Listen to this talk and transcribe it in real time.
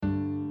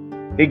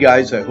Hey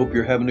guys, I hope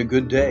you're having a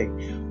good day.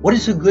 What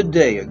is a good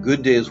day? A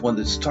good day is one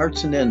that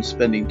starts and ends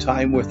spending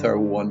time with our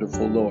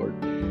wonderful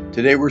Lord.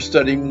 Today we're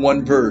studying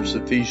one verse,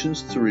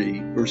 Ephesians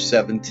 3, verse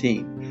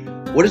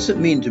 17. What does it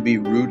mean to be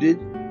rooted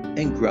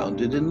and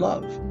grounded in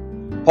love?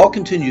 Paul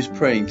continues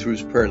praying through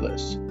his prayer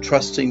list,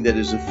 trusting that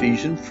his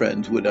Ephesian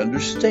friends would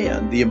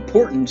understand the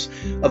importance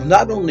of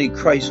not only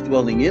Christ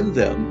dwelling in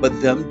them, but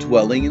them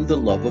dwelling in the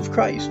love of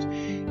Christ.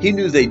 He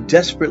knew they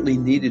desperately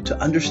needed to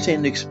understand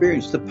and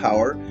experience the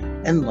power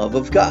and love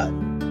of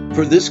God.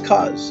 For this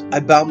cause, I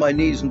bow my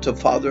knees unto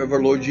Father of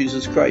our Lord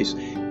Jesus Christ,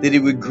 that he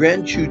would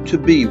grant you to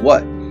be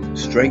what?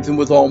 Strengthened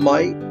with all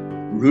might,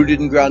 rooted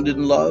and grounded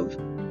in love,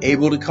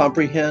 able to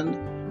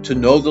comprehend, to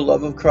know the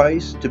love of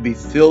Christ, to be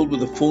filled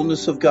with the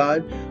fullness of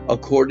God,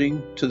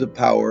 according to the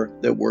power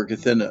that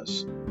worketh in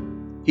us.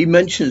 He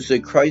mentions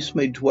that Christ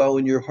may dwell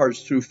in your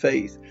hearts through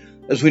faith.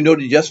 As we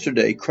noted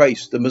yesterday,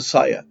 Christ, the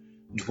Messiah,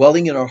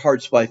 dwelling in our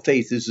hearts by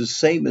faith is the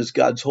same as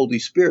God's Holy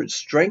Spirit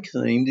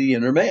strengthening the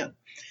inner man.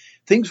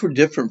 Things were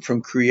different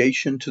from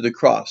creation to the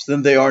cross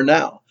than they are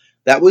now.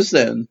 That was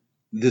then,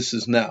 this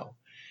is now.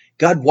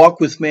 God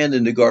walked with man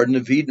in the Garden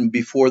of Eden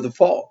before the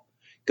fall.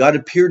 God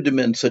appeared to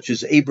men such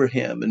as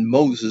Abraham and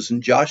Moses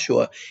and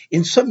Joshua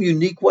in some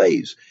unique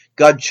ways.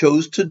 God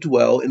chose to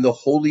dwell in the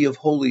Holy of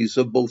Holies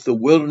of both the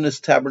wilderness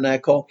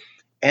tabernacle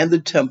and the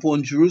temple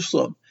in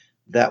Jerusalem.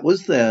 That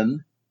was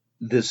then,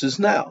 this is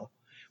now.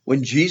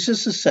 When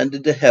Jesus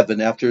ascended to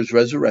heaven after his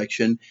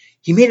resurrection,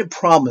 he made a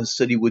promise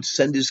that he would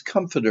send his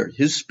Comforter,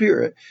 his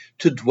Spirit,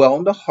 to dwell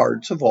in the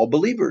hearts of all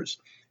believers.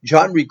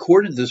 John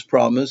recorded this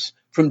promise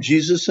from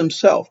Jesus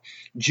himself.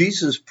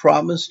 Jesus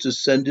promised to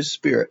send his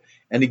Spirit.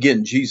 And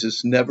again,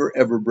 Jesus never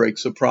ever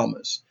breaks a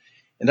promise.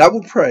 And I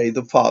will pray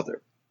the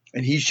Father,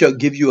 and he shall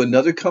give you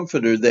another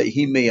Comforter, that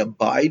he may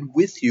abide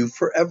with you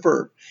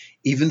forever,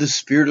 even the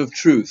Spirit of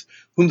truth,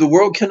 whom the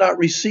world cannot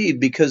receive,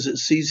 because it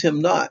sees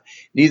him not,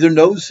 neither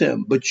knows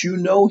him, but you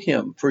know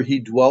him, for he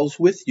dwells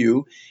with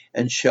you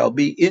and shall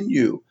be in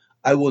you.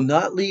 I will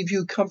not leave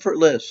you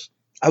comfortless.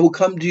 I will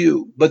come to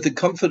you, but the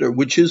Comforter,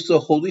 which is the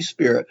Holy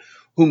Spirit,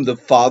 whom the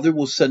Father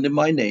will send in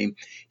my name,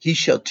 he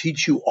shall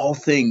teach you all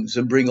things,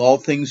 and bring all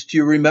things to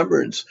your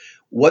remembrance,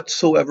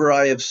 whatsoever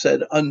I have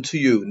said unto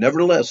you.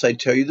 Nevertheless, I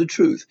tell you the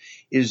truth,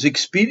 it is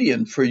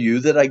expedient for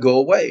you that I go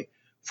away.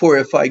 For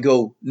if I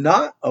go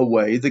not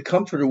away, the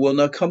Comforter will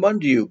not come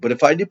unto you. But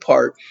if I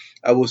depart,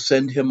 I will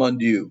send him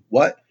unto you.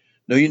 What?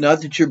 Know you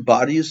not that your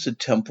body is the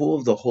temple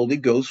of the Holy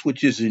Ghost,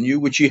 which is in you,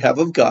 which ye have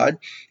of God,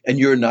 and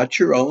you are not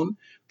your own?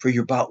 For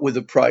you're bought with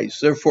a price.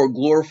 Therefore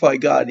glorify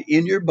God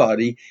in your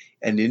body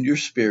and in your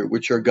spirit,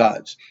 which are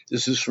God's.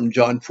 This is from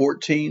John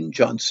 14,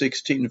 John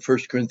 16, and 1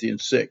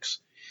 Corinthians 6.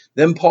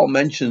 Then Paul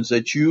mentions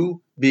that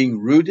you being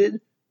rooted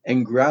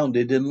and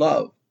grounded in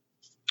love.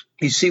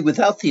 You see,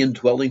 without the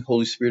indwelling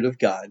Holy Spirit of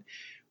God,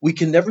 we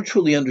can never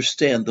truly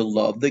understand the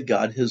love that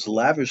God has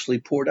lavishly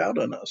poured out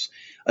on us.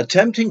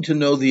 Attempting to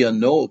know the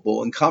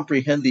unknowable and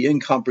comprehend the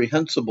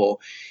incomprehensible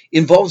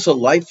involves a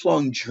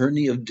lifelong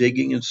journey of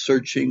digging and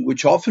searching,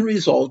 which often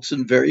results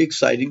in very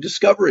exciting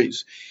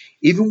discoveries.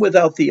 Even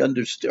without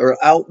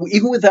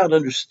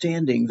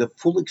understanding the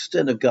full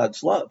extent of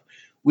God's love,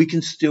 we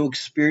can still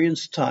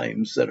experience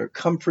times that are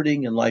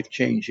comforting and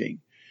life-changing.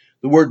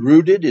 The word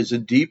rooted is a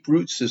deep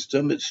root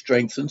system. It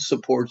strengthens,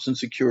 supports, and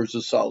secures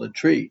a solid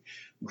tree.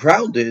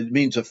 Grounded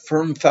means a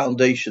firm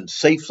foundation,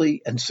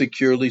 safely and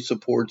securely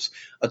supports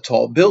a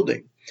tall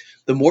building.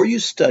 The more you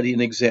study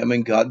and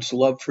examine God's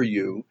love for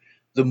you,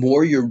 the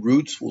more your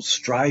roots will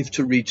strive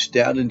to reach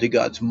down into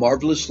God's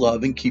marvelous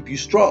love and keep you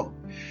strong.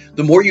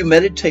 The more you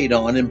meditate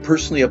on and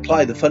personally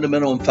apply the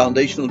fundamental and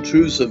foundational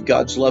truths of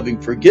God's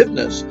loving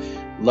forgiveness,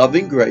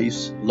 loving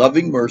grace,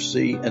 loving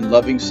mercy, and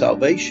loving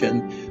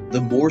salvation,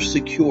 the more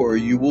secure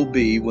you will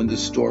be when the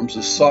storms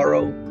of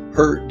sorrow,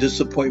 hurt,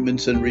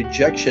 disappointments, and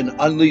rejection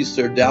unleash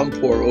their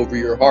downpour over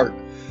your heart.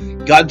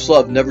 God's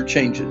love never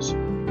changes.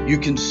 You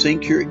can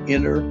sink your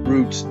inner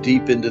roots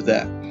deep into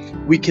that.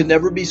 We can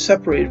never be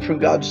separated from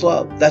God's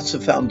love. That's the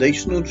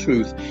foundational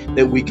truth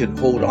that we can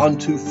hold on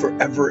to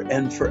forever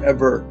and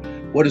forever.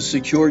 What a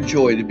secure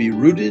joy to be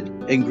rooted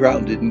and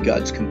grounded in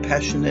God's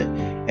compassionate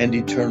and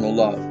eternal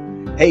love.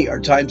 Hey, our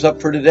time's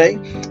up for today,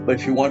 but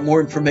if you want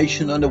more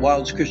information on the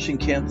Wilds Christian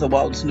Camp, the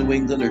Wilds New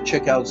England, or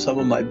check out some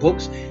of my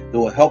books that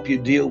will help you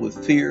deal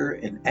with fear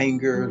and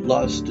anger,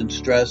 lust and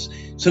stress,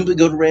 simply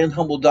go to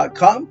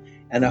randhumble.com,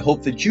 and I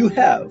hope that you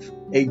have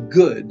a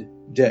good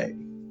day.